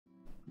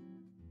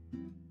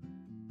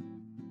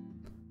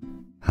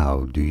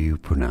How do you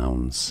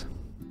pronounce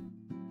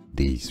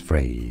this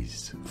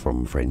phrase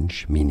from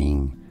French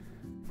meaning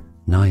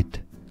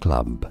night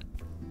club?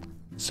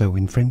 So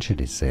in French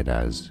it is said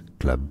as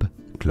club,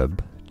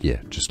 club, yeah,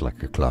 just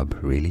like a club,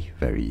 really,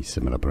 very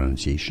similar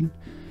pronunciation.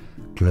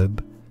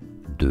 Club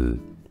de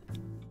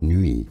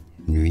Nuit,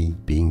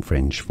 nuit being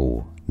French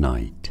for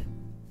night.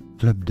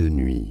 Club de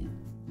Nuit.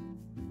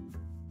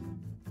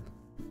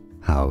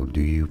 How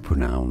do you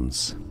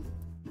pronounce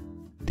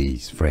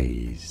this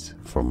phrase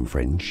from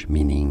French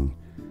meaning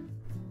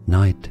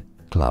night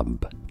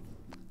club?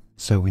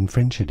 So in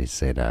French it is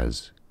said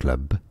as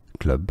club,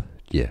 club,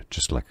 yeah,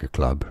 just like a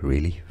club,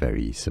 really,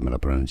 very similar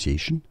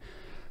pronunciation.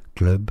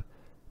 Club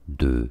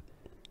de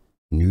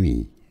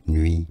Nuit,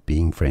 nuit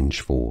being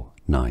French for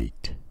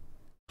night.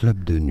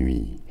 Club de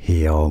Nuit.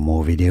 Here are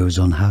more videos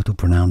on how to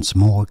pronounce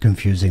more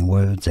confusing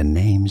words and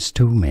names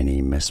too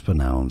many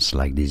mispronounced.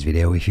 Like this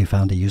video if you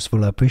found it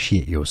useful. I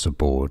appreciate your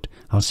support.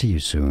 I'll see you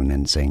soon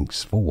and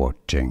thanks for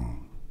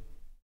watching.